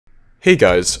Hey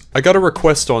guys, I got a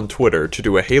request on Twitter to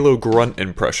do a Halo Grunt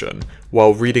impression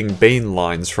while reading Bane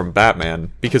lines from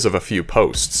Batman because of a few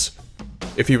posts.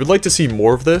 If you would like to see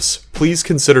more of this, please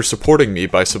consider supporting me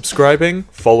by subscribing,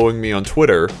 following me on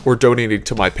Twitter, or donating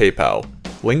to my PayPal.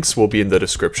 Links will be in the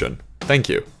description. Thank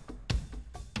you.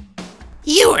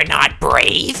 You are not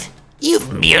brave.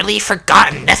 You've merely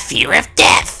forgotten the fear of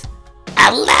death.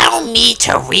 Allow me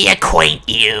to reacquaint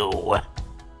you.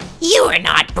 You are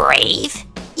not brave.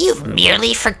 You've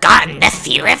merely forgotten the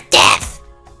fear of death.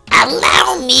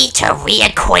 Allow me to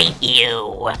reacquaint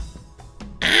you.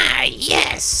 Ah,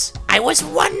 yes. I was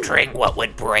wondering what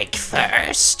would break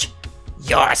first.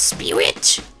 Your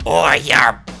spirit or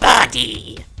your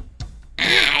body?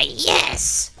 Ah,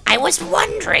 yes. I was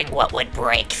wondering what would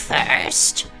break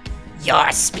first.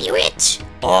 Your spirit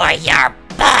or your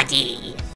body?